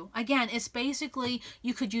go-to. Again, it's basically,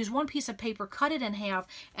 you could use 1 piece of paper, cut it in half,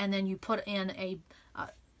 and then you put in a,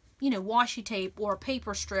 washi tape or a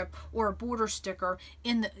paper strip or a border sticker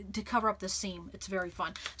to cover up the seam. It's very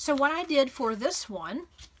fun. So what I did for this one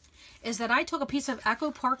is that I took a piece of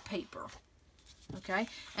Echo Park paper. Okay,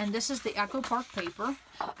 and this is the Echo Park paper.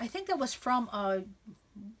 I think that was from I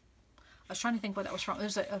was trying to think what that was from. It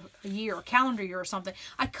was a year, a calendar year or something.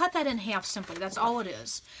 I cut that in half simply. That's all it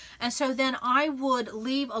is. And so then I would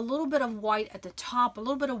leave a little bit of white at the top, a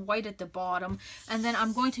little bit of white at the bottom, and then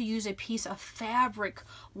I'm going to use a piece of fabric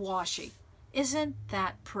washi. Isn't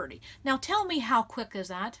that pretty? Now tell me, how quick is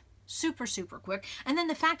that? Super, super quick. And then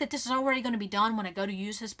the fact that this is already going to be done when I go to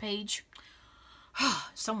use this page,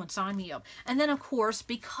 someone sign me up. And then of course,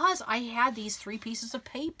 because I had these 3 pieces of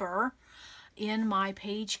paper in my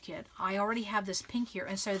page kit, I already have this pink here,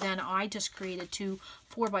 and so then I just created 2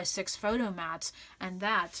 4x6 photo mats, and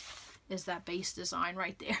that is that base design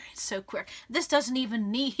right there. It's so quick. This doesn't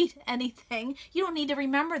even need anything. You don't need to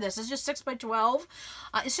remember this. It's just 6 by 12.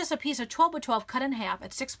 It's just a piece of 12 by 12 cut in half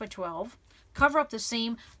at 6 by 12. Cover up the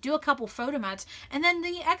seam, do a couple photo mats, and then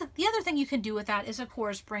the other thing you can do with that is, of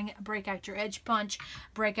course, break out your edge punch,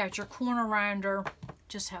 break out your corner rounder.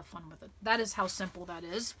 Just have fun with it. That is how simple that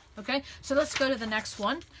is. Okay, so let's go to the next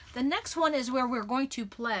one. The next one is where we're going to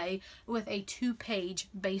play with a 2-page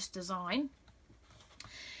base design.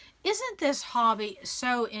 Isn't this hobby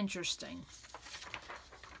so interesting?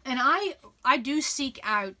 And I do seek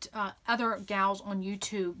out other gals on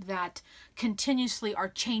YouTube that continuously are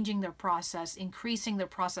changing their process, increasing their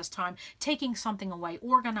process time, taking something away,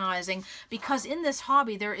 organizing, because in this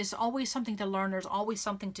hobby there is always something to learn, there's always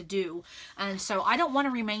something to do, and so I don't want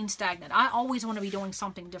to remain stagnant. I always want to be doing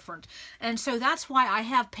something different, and so that's why I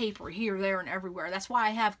have paper here, there, and everywhere. That's why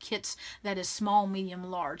I have kits that is small, medium,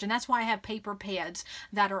 large, and that's why I have paper pads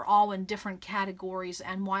that are all in different categories,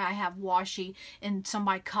 and why I have washi in some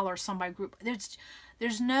by color, some by group.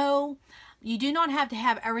 There's no... You do not have to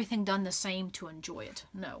have everything done the same to enjoy it.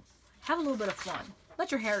 No. Have a little bit of fun. Let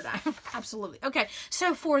your hair down. Absolutely. Okay,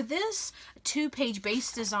 so for this 2-page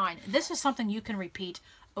base design, this is something you can repeat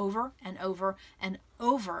over and over and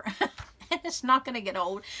over and it's not going to get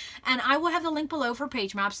old. And I will have the link below for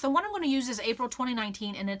page maps. The one I'm going to use is April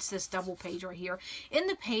 2019, and it's this double page right here. In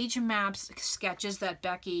the page maps sketches that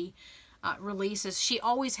Becky releases, she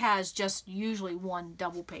always has just usually one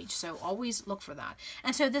double page, so always look for that.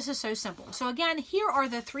 And so this is so simple. So again, here are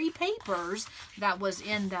the 3 papers that was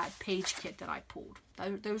in that page kit that I pulled.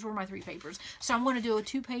 Those were my 3 papers. So I'm going to do a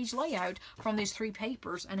 2-page layout from these 3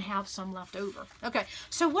 papers and have some left over. Okay,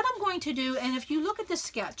 so what I'm going to do, and if you look at the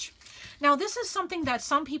sketch, now this is something that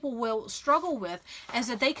some people will struggle with, is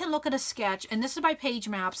that they can look at a sketch, and this is by Page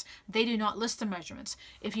Maps, they do not list the measurements.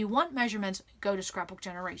 If you want measurements, go to Scrapbook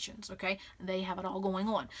Generations, okay? They have it all going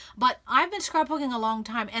on. But I've been scrapbooking a long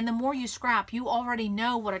time, and the more you scrap, you already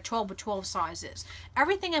know what a 12 by 12 size is.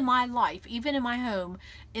 Everything in my life, even in my home,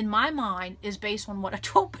 in my mind, is based on what a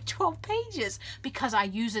 12 by 12 page is, because I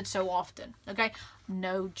use it so often, okay?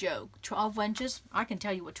 No joke. 12 inches, I can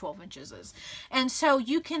tell you what 12 inches is. And so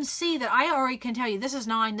you can see that I already can tell you this is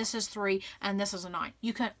 9, this is 3, and this is a 9.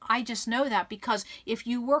 I just know that because if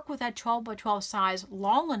you work with that 12 by 12 size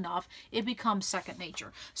long enough, it becomes second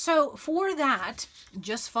nature. So for that,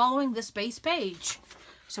 just following this base page.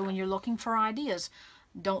 So when you're looking for ideas,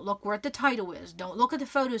 don't look where the title is. Don't look at the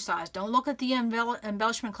photo size. Don't look at the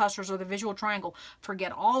embellishment clusters or the visual triangle.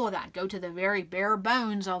 Forget all of that. Go to the very bare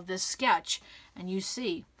bones of this sketch, and you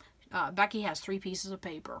see Becky has 3 pieces of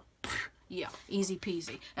paper. Yeah, easy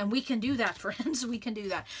peasy. And we can do that, friends. We can do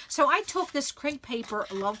that. So I took this crepe paper,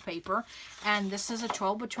 love paper, and this is a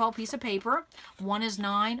 12 by 12 piece of paper. One is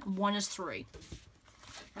 9, one is 3.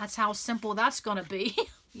 That's how simple that's going to be.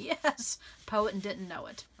 Yes, poet and didn't know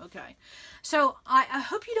it. Okay, so I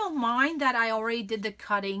hope you don't mind that I already did the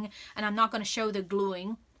cutting and I'm not going to show the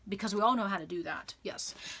gluing, because we all know how to do that.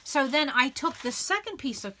 Yes. So then I took the second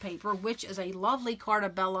piece of paper, which is a lovely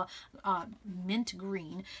Cardabella mint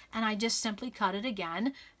green, and I just simply cut it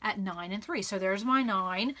again at 9 and 3. So there's my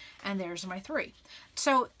 9 and there's my 3.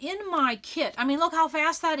 So in my kit, I mean, look how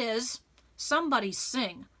fast that is. Somebody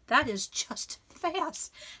sing. That is just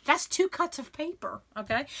fast. That's 2 cuts of paper.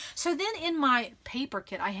 Okay. So then in my paper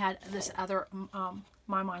kit, I had this other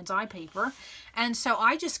My Mind's Eye paper, and so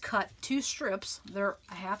I just cut 2 strips. They're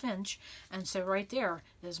a 1/2 inch, and so right there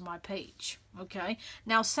is my page. Okay.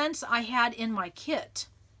 Now since I had in my kit,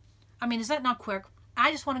 I mean, is that not quick?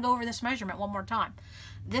 I just want to go over this measurement one more time.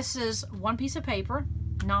 This is 1 piece of paper,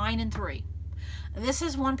 9 and 3. This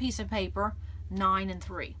is 1 piece of paper, 9 and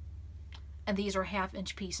 3. And these are 1/2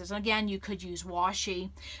 inch pieces. And again, you could use washi,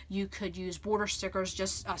 you could use border stickers,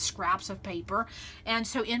 just scraps of paper. And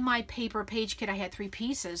so in my paper page kit, I had 3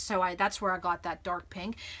 pieces. So that's where I got that dark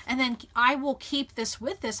pink. And then I will keep this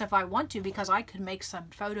with this if I want to, because I could make some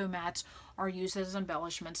photo mats or use it as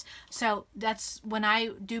embellishments. So that's when I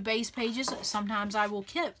do base pages, sometimes I will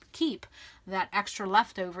keep that extra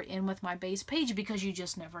leftover in with my base page, because you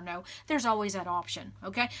just never know. There's always that option,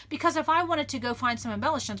 okay? Because if I wanted to go find some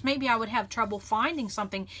embellishments, maybe I would have trouble finding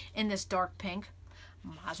something in this dark pink.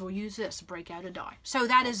 Might as well use this, break out a die. So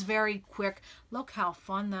that is very quick. Look how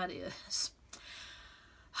fun that is.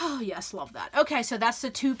 Oh yes, love that. Okay, so that's the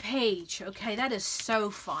 2-page. Okay, that is so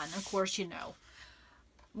fun. Of course, you know,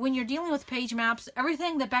 when you're dealing with page maps,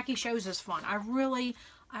 everything that Becky shows is fun. I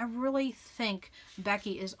really think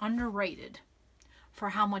Becky is underrated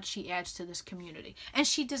for how much she adds to this community. And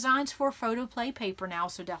she designs for Photo Play paper now,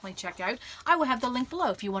 so definitely check out. I will have the link below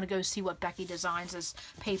if you want to go see what Becky designs as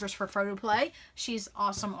papers for Photo Play. She's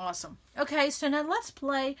awesome, awesome. Okay, so now let's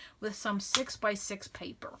play with some 6 by 6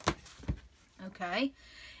 paper. Okay,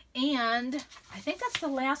 and I think that's the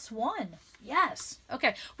last one. Yes.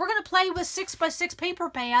 Okay, we're going to play with 6 by 6 paper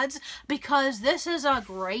pads, because this is a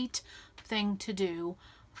great thing to do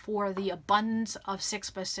for the abundance of 6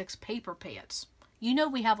 by 6 paper pads. You know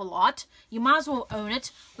we have a lot. You might as well own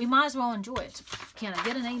it. We might as well enjoy it. Can I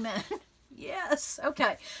get an amen? Yes.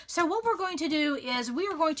 Okay. So what we're going to do is we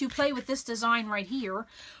are going to play with this design right here,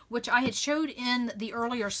 which I had showed in the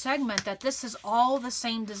earlier segment, that this is all the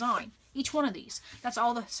same design. Each one of these, that's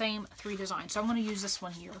all the same 3 designs. So I'm going to use this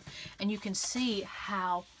one here, and you can see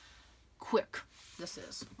how quick this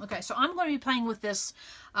is. Okay, so I'm going to be playing with this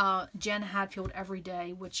Jen Hadfield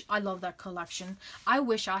Everyday, which I love that collection. I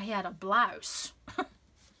wish I had a blouse.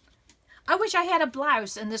 I wish I had a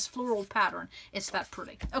blouse in this floral pattern. It's that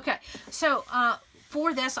pretty. Okay, so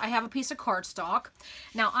for this, I have a piece of cardstock.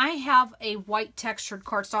 Now, I have a white textured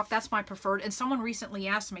cardstock. That's my preferred. And someone recently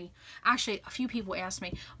asked me, actually, a few people asked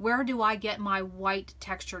me, where do I get my white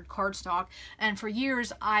textured cardstock? And for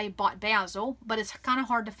years, I bought Basil, but it's kind of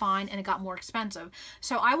hard to find, and it got more expensive.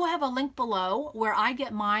 So I will have a link below where I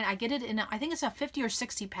get mine. I get it in, I think it's a 50 or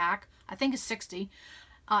 60 pack. I think it's 60.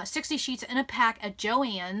 60 sheets in a pack at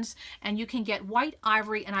JoAnn's, and you can get white,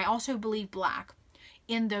 ivory, and I also believe black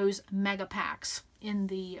in those mega packs. In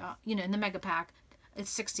the in the mega pack,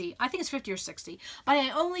 it's 60. I think it's 50 or 60, but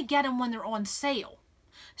I only get them when they're on sale.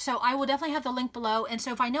 So I will definitely have the link below. And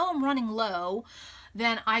so if I know I'm running low,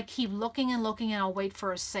 then I keep looking and looking, and I'll wait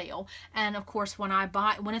for a sale. And of course, when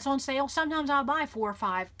it's on sale, sometimes I'll buy 4 or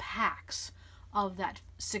 5 packs of that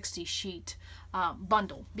 60 sheet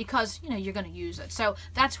bundle, because you're going to use it. So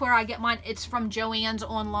that's where I get mine. It's from JoAnn's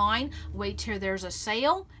online. Wait till there's a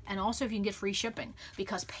sale, and also if you can get free shipping,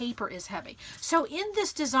 because paper is heavy. So in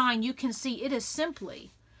this design, you can see it is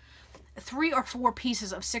simply 3 or 4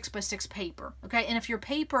 pieces of 6x6 paper. Okay, and if your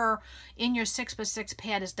paper in your 6x6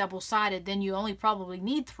 pad is double-sided, then you only probably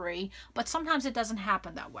need 3, but sometimes it doesn't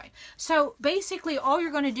happen that way. So basically all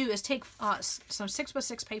you're going to do is take some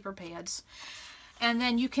 6x6 paper pads, and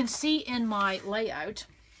then you can see in my layout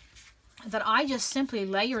that I just simply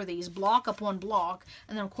layer these block upon block,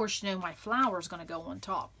 and then of course my flower is going to go on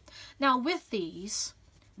top. Now with these,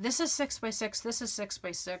 this is 6x6, this is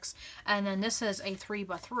 6x6, and then this is a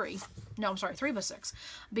 3x3. No, I'm sorry, 3x6,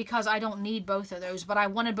 because I don't need both of those, but I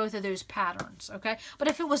wanted both of those patterns, okay? But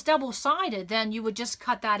if it was double-sided, then you would just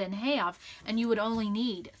cut that in half, and you would only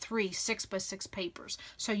need 3 6x6 papers.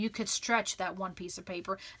 So you could stretch that one piece of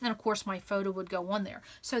paper, and then of course my photo would go on there.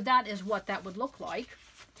 So that is what that would look like.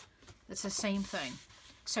 It's the same thing.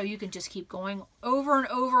 So you can just keep going over and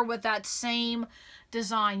over with that same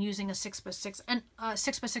design using a 6x6 and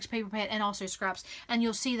 6x6 paper pad, and also scraps. And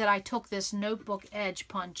you'll see that I took this notebook edge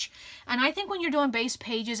punch. And I think when you're doing base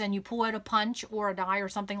pages and you pull out a punch or a die or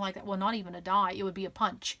something like that, well, not even a die, it would be a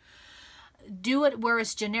punch. Do it where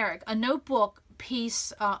it's generic. A notebook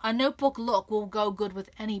piece, a notebook look will go good with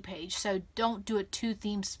any page, so don't do it too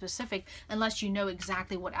theme specific unless you know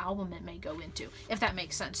exactly what album it may go into, if that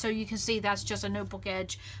makes sense. So you can see that's just a notebook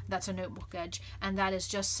edge, that's a notebook edge, and that is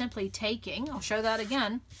just simply taking, I'll show that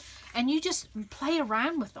again, and you just play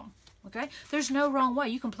around with them, okay? There's no wrong way.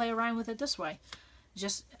 You can play around with it this way,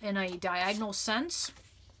 just in a diagonal sense.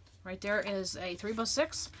 Right there is a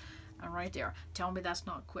 3x6. And right there. Tell me that's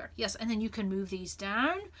not quick. Yes, and then you can move these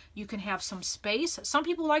down. You can have some space. Some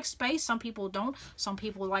people like space, some people don't. Some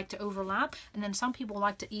people like to overlap, and then some people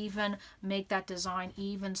like to even make that design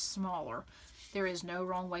even smaller. There is no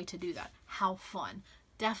wrong way to do that. How fun.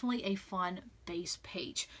 Definitely a fun base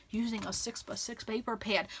page using a 6x6 paper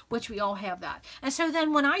pad, which we all have that. And so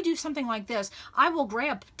then when I do something like this, I will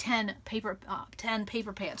grab 10 paper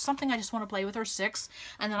pads, something I just want to play with, or 6,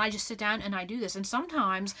 and then I just sit down and I do this. And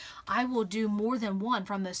sometimes I will do more than one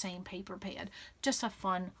from the same paper pad. Just a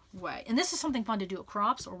fun way. And this is something fun to do at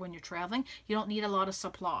crops or when you're traveling. You don't need a lot of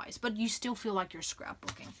supplies, but you still feel like you're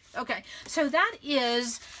scrapbooking. Okay, so that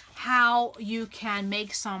is how you can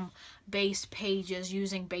make some base pages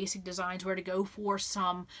using basic designs, where to go for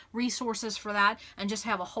some resources for that, and just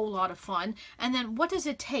have a whole lot of fun. And then what does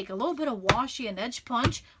it take? A little bit of washi, an edge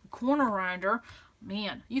punch, a corner rounder.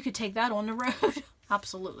 Man, you could take that on the road.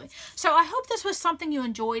 Absolutely. So I hope this was something you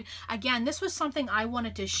enjoyed. Again, this was something I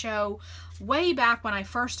wanted to show way back when I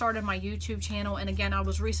first started my YouTube channel. And again, I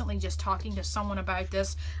was recently just talking to someone about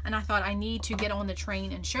this, and I thought I need to get on the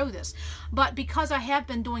train and show this. But because I have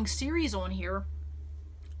been doing series on here,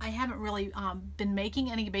 I haven't really been making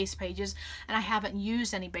any base pages, and I haven't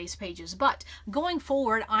used any base pages. But going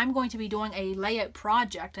forward, I'm going to be doing a layout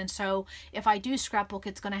project, and so if I do scrapbook,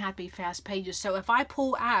 it's going to have to be fast pages. So if I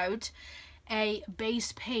pull out a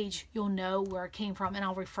base page, you'll know where it came from, and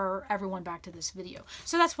I'll refer everyone back to this video.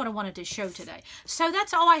 So that's what I wanted to show today. So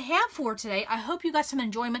that's all I have for today. I hope you got some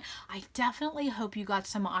enjoyment. I definitely hope you got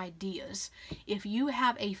some ideas. If you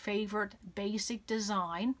have a favorite basic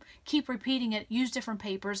design, keep repeating it, use different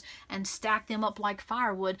papers, and stack them up like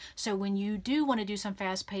firewood, so when you do want to do some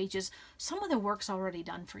fast pages, some of the work's already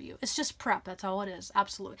done for you. It's just prep. That's all it is.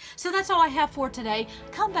 Absolutely. So that's all I have for today.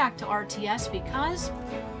 Come back to RTS, because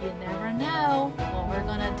you never know what we're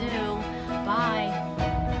gonna do.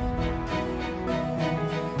 Bye.